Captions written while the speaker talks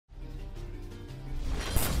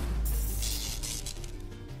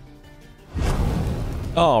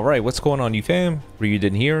Alright, what's going on, you fam?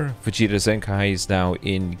 Raiyuden here. Vegeta Zenkai is now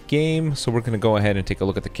in game, so we're going to go ahead and take a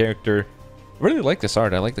look at the character. I really like this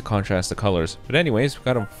art. I like the contrast of colors. But anyways, we've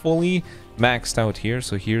got him fully maxed out here.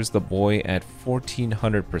 So here's the boy at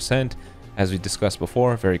 1400%. As we discussed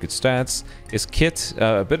before, very good stats. His kit,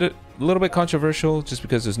 a little bit controversial, just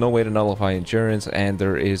because there's no way to nullify endurance, and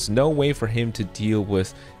there is no way for him to deal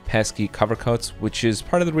with pesky cover cuts, which is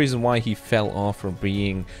part of the reason why he fell off from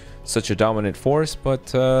being such a dominant force.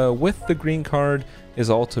 But with the green card, his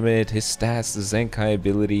ultimate, his stats, the Zenkai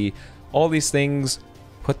ability, all these things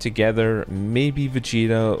put together, maybe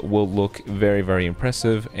Vegeta will look very, very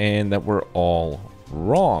impressive, and that we're all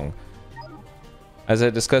wrong. As I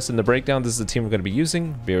discussed in the breakdown, this is the team we're going to be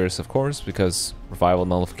using. Beerus, of course, because revival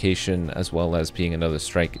nullification, as well as being another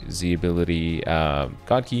strike Z ability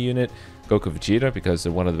God Key unit. Goku Vegeta, because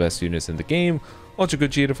they're one of the best units in the game. Ultra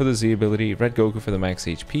Gogeta for the Z ability. Red Goku for the max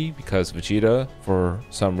HP, because Vegeta, for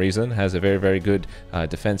some reason, has a very, very good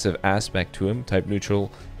defensive aspect to him. Type neutral,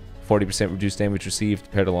 40% reduced damage received,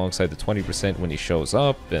 paired alongside the 20% when he shows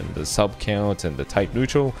up, and the sub count, and the type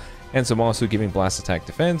neutral. And Zamasu giving blast attack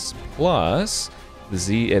defense, plus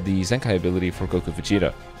the Zenkai ability for Goku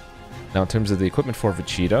Vegeta. Now, in terms of the equipment for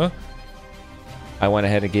Vegeta, I went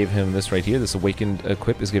ahead and gave him this right here. This Awakened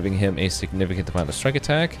equip is giving him a significant amount of strike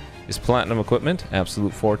attack. His Platinum equipment,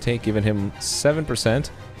 Absolute Forte, giving him 7%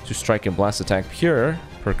 to strike and blast attack pure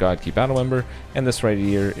per God Key battle member. And this right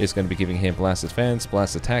here is going to be giving him Blast Defense,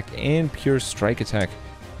 Blast Attack, and pure strike attack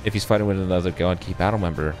if he's fighting with another God Key battle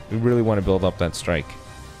member. We really want to build up that strike.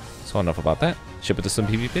 So enough about that. Ship it to some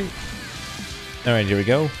PvP. Alright, here we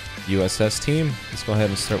go. USS team. Let's go ahead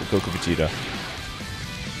and start with Goku Vegeta.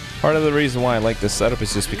 Part of the reason why I like this setup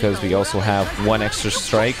is just because we also have one extra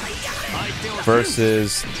strike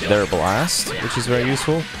versus their blast, which is very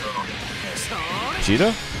useful.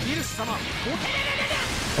 Vegeta?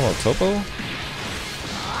 Hello, Topo.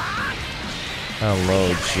 Hello,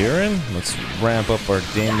 Jiren. Let's ramp up our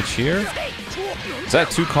damage here. Is that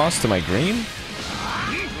 2 costs to my green?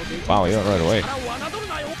 Wow, he went right away.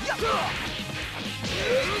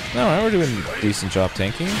 No, we're doing a decent job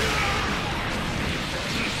tanking.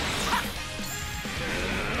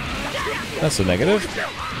 That's a negative.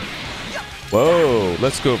 Whoa,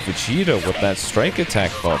 let's go Vegeta with that strike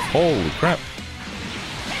attack buff. Holy crap.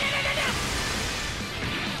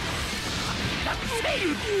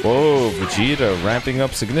 Whoa, Vegeta ramping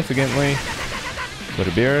up significantly. Go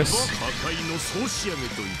to Beerus.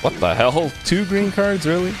 What the hell? 2 green cards,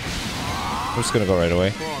 really? We're just gonna go right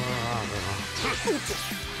away.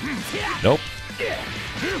 Nope.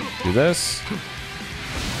 Do this.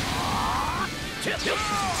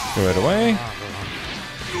 Go right away.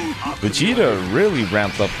 Vegeta really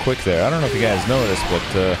ramped up quick there. I don't know if you guys noticed, but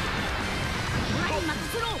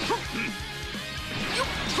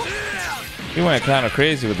he went kind of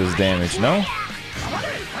crazy with his damage, no?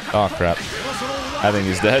 Oh crap. I think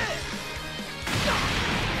he's dead.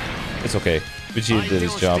 It's okay. Vegeta did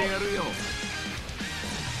his job.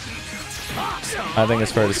 I think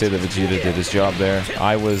it's fair to say that Vegeta did his job there.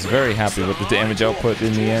 I was very happy with the damage output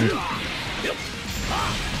in the end.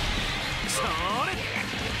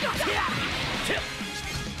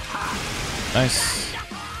 Nice.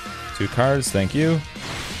 2 cards, thank you.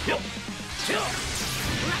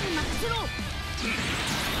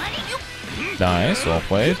 Nice, well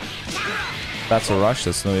played. That's a rush,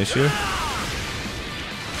 that's no issue.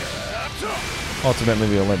 Ultimately,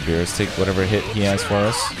 we'll let Beerus take whatever hit he has for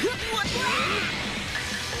us.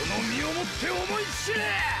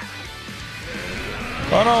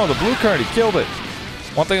 Oh no, the blue card, he killed it.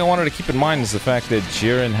 One thing I wanted to keep in mind is the fact that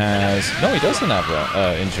Jiren has... No, he doesn't have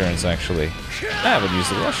endurance, actually. I haven't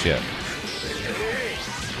used the rush yet.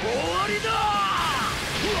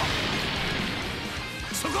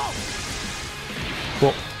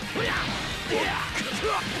 Cool.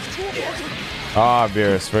 Ah,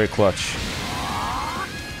 Beerus, very clutch.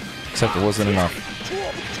 Except it wasn't enough.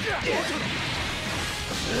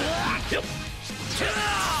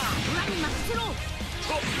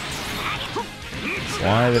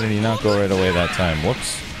 Why did he not go right away that time?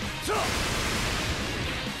 Whoops.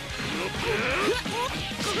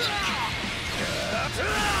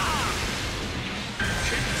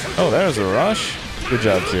 Oh, there's a rush. Good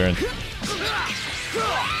job, Jiren.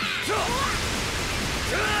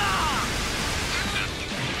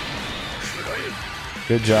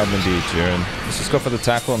 Good job indeed, Jiren. Let's just go for the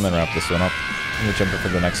tackle and then wrap this one up. Let me jump in for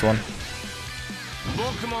the next one.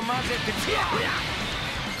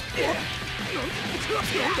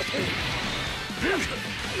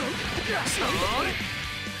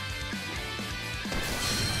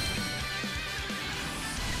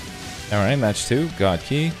 Alright, match 2. God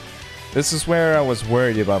Key. This is where I was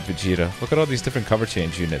worried about Vegeta. Look at all these different cover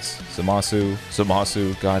change units.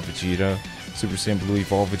 Zamasu, God Vegeta, Super Saiyan Blue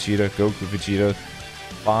Evolve Vegeta, Goku Vegeta.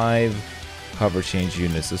 5 cover change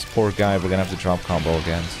units. This poor guy we're gonna have to drop combo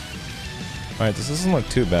against. Alright, this doesn't look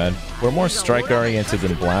too bad. We're more strike oriented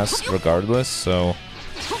than blast regardless, so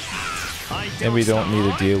maybe we don't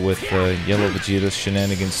need to deal with Yellow Vegeta's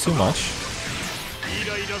shenanigans too much.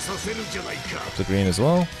 Up to green as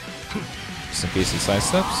well, just in case he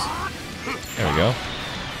sidesteps. There we go.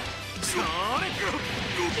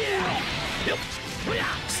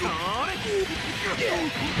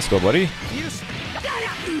 Let's go, buddy.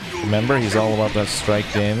 Remember, he's all about that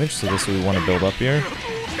strike damage, so this is what we want to build up here.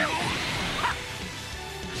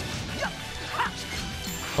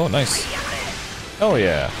 Oh, nice. Oh,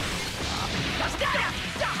 yeah.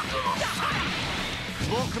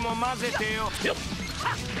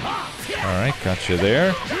 Alright, gotcha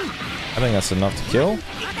there. I think that's enough to kill.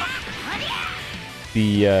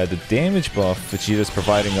 The damage buff Vegeta's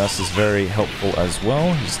providing us is very helpful as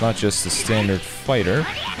well. He's not just a standard fighter.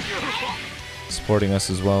 Supporting us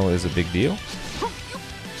as well is a big deal.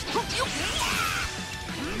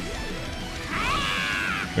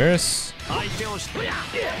 Varys.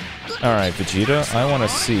 Alright, Vegeta, I want to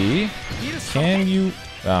see. Can you...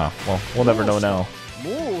 Ah, well, we'll never know now.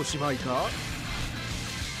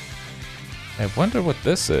 I wonder what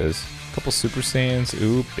this is. A couple Super Saiyans.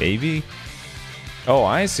 Ooh, baby. Oh,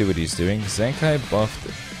 I see what he's doing. Zenkai buffed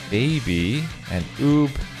Baby and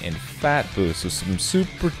Oob and Fat Boost. So some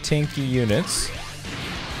super tanky units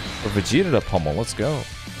for Vegeta to pummel. Let's go.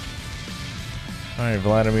 Alright,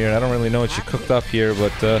 Vladimir. I don't really know what you cooked up here,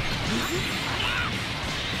 but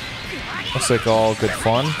looks like all good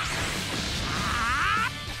fun.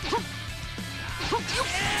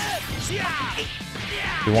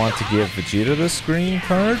 You want to give Vegeta this green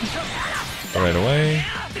card? Right away.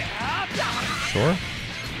 Sure.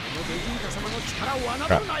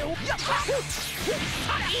 Crap.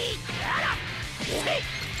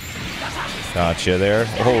 Gotcha there.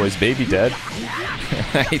 Oh, is Baby dead?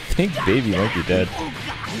 I think Baby might be dead.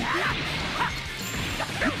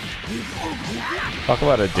 Talk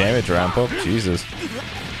about a damage ramp up. Jesus.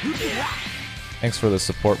 Thanks for the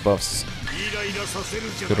support buffs.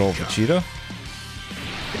 Good old Vegeta.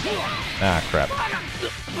 Ah, crap.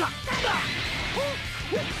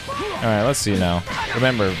 Alright, let's see now.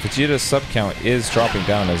 Remember, Vegeta's sub count is dropping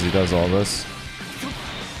down as he does all this.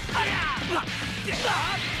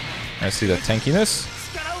 I see the tankiness.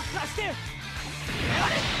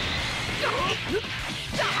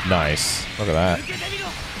 Nice. Look at that.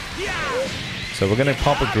 So we're gonna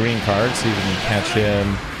pop a green card, see if we can catch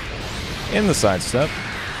him in the sidestep.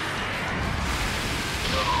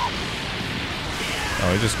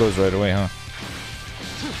 Oh, he just goes right away, huh?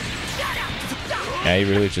 Yeah, he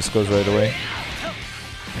really just goes right away.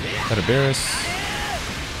 Got a Varys.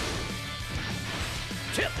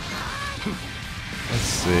 Let's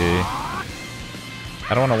see.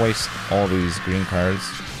 I don't want to waste all these green cards.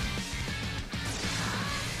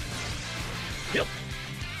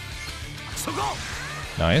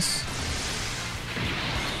 Nice.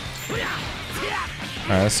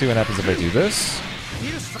 Alright, let's see what happens if I do this.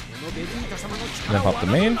 And then pop the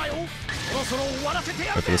main.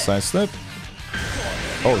 Wait for the side slip.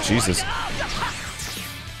 Oh, Jesus.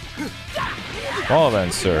 Oh,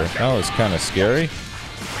 then, sir. That was kind of scary.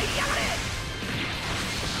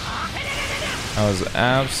 That was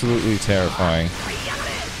absolutely terrifying.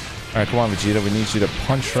 Alright, come on, Vegeta. We need you to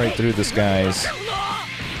punch right through this guy's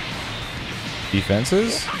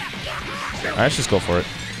defenses. Alright, let's just go for it.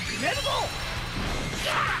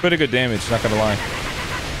 Pretty good damage, not gonna lie.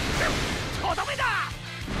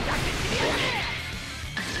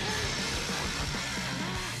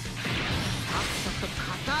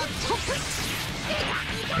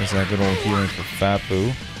 There's that good old healing for Fat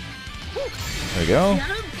Boo. There we go.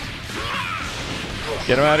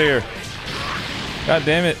 Get him out of here. God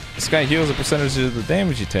damn it. This guy heals a percentage of the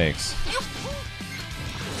damage he takes.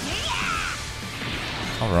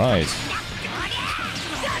 Alright.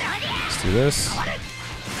 Let's do this.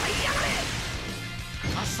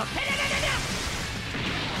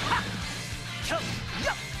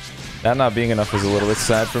 That not being enough is a little bit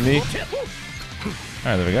sad for me.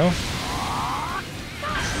 Alright, there we go.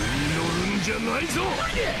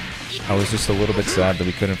 I was just a little bit sad that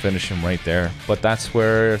we couldn't finish him right there. But that's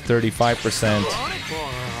where 35%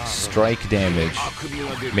 strike damage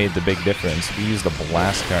made the big difference. We used the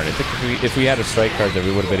blast card. I think if we had a strike card, then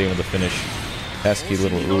we would have been able to finish pesky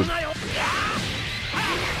little Oob.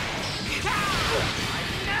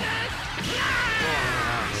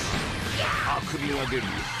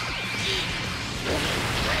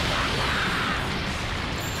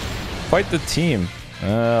 Quite the team.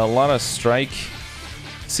 A lot of strike,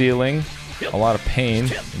 sealing, a lot of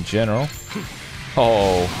pain in general.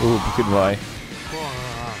 Oh, ooh, goodbye.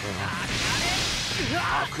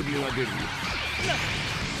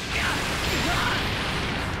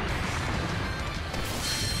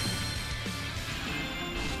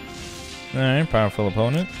 Alright, powerful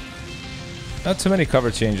opponent. Not too many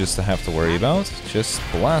cover changes to have to worry about, just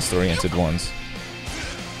blast-oriented ones.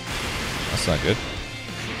 That's not good.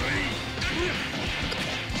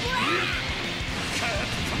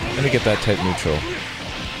 Let me get that type neutral.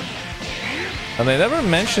 And they never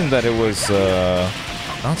mentioned that it was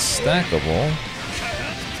not stackable.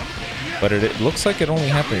 But it looks like it only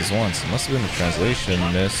happens once. It must have been a translation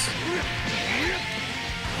miss.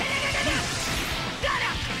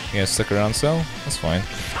 You guys stick around, Cell? That's fine.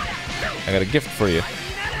 I got a gift for you.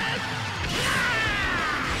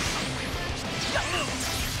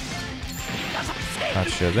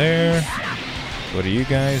 Gotcha there. What are you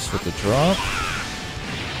guys with the drop?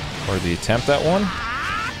 Or the attempt at one?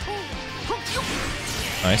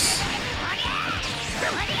 Nice.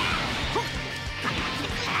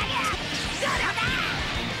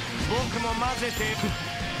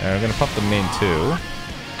 Alright, we're gonna pop the main two.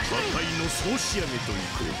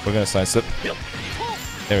 We're gonna side slip.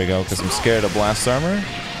 There we go, because I'm scared of blast armor.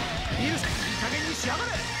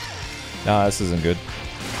 Nah, this isn't good.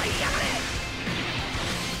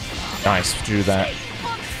 Nice, drew that.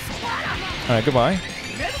 Alright, goodbye.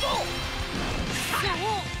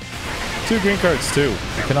 2 green cards too.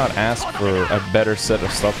 You cannot ask for a better set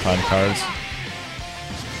of stop time cards.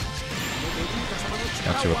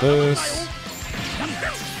 Gotcha with this.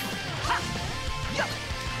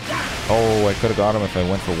 Oh, I could have got him if I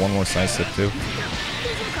went for one more side step too.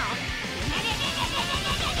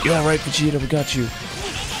 Yeah, right, Vegeta, we got you.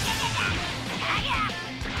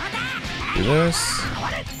 Do this.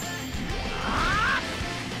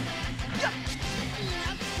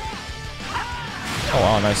 Oh,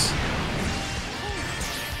 wow, nice.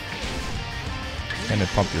 And then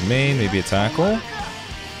pump your main, maybe a tackle.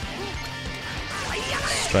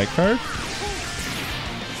 Strike card.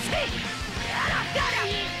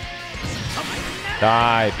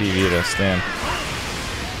 Die, Vegeta, stand.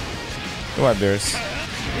 Go ahead, Bears.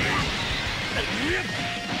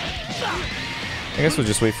 I guess we'll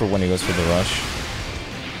just wait for when he goes for the rush.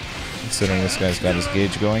 Considering this guy's got his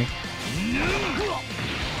gauge going.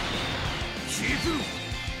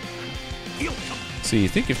 So you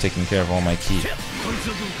think you've taken care of all my ki,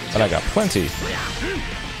 but I got plenty.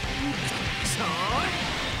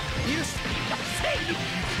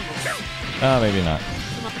 Ah, maybe not.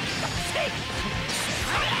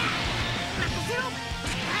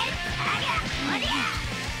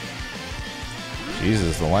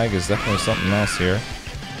 Jesus, the lag is definitely something else here.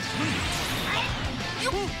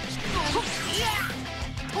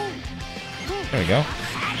 There we go.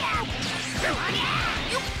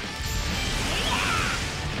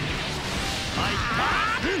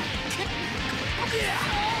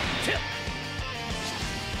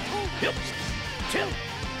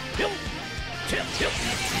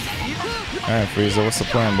 Alright, Frieza, what's the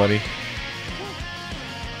plan, buddy?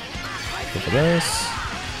 Go for this.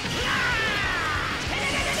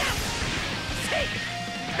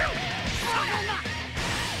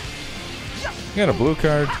 You got a blue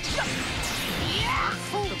card.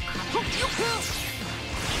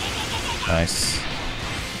 Nice.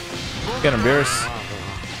 Get him, Beerus.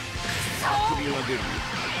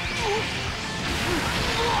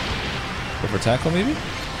 Go for tackle, maybe?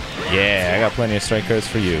 Yeah, I got plenty of strike cards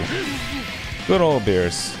for you. Good old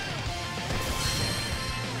Beerus.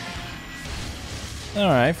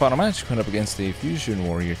 Alright, final match coming up against the Fusion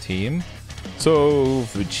Warrior team. So,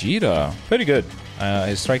 Vegeta, pretty good.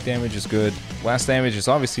 His strike damage is good. Blast damage is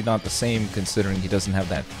obviously not the same considering he doesn't have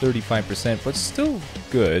that 35%, but still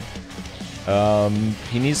good.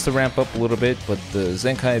 He needs to ramp up a little bit, but the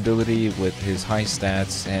Zenkai ability with his high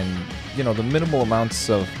stats and, you know, the minimal amounts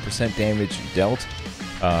of percent damage dealt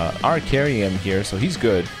are carrying him here, so he's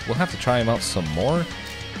good. We'll have to try him out some more,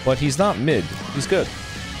 but he's not mid. He's good.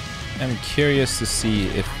 I'm curious to see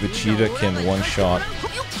if Vegeta can one-shot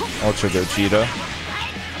Ultra Gogeta.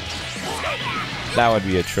 That would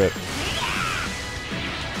be a trip.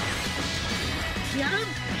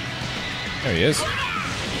 There he is.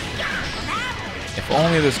 If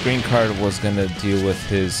only this green card was going to deal with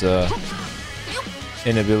his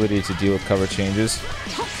inability to deal with cover changes.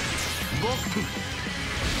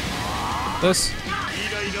 This.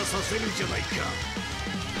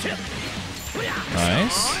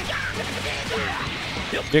 Nice.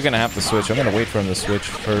 You're gonna have to switch. I'm gonna wait for him to switch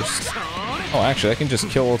first. Oh, actually, I can just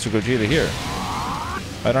kill Ultra Gogeta here.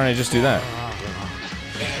 Why don't I just do that?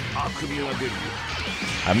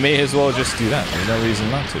 I may as well just do that. There's no reason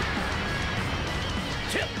not to.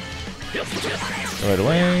 Right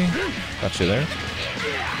away. Got you there.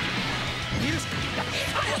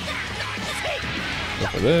 Go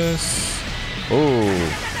for this. Oh.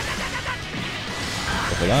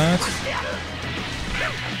 Go for that.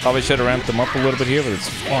 Probably should have ramped them up a little bit here, but it's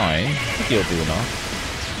fine. I think he'll do enough.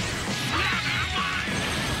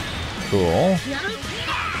 Cool.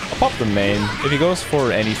 I'll pop the main. If he goes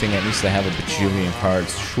for anything, at least I have a bajillion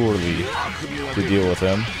cards, surely, to deal with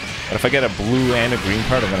him. But if I get a blue and a green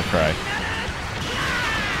card, I'm gonna cry.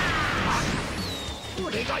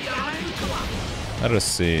 Let us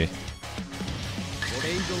see.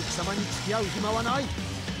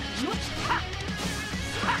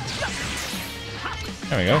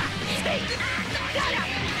 There we go.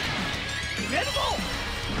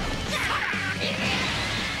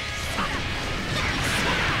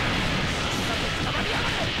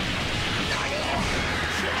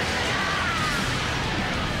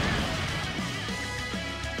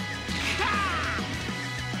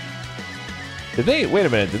 Did they, wait a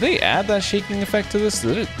minute, did they add that shaking effect to this?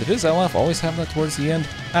 Did his LF always have that towards the end?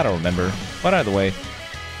 I don't remember. But either way,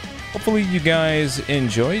 hopefully you guys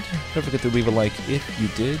enjoyed. Don't forget to leave a like if you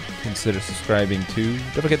did. Consider subscribing too.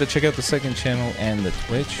 Don't forget to check out the second channel and the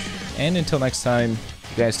Twitch. And until next time,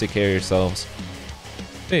 you guys take care of yourselves.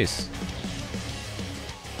 Peace.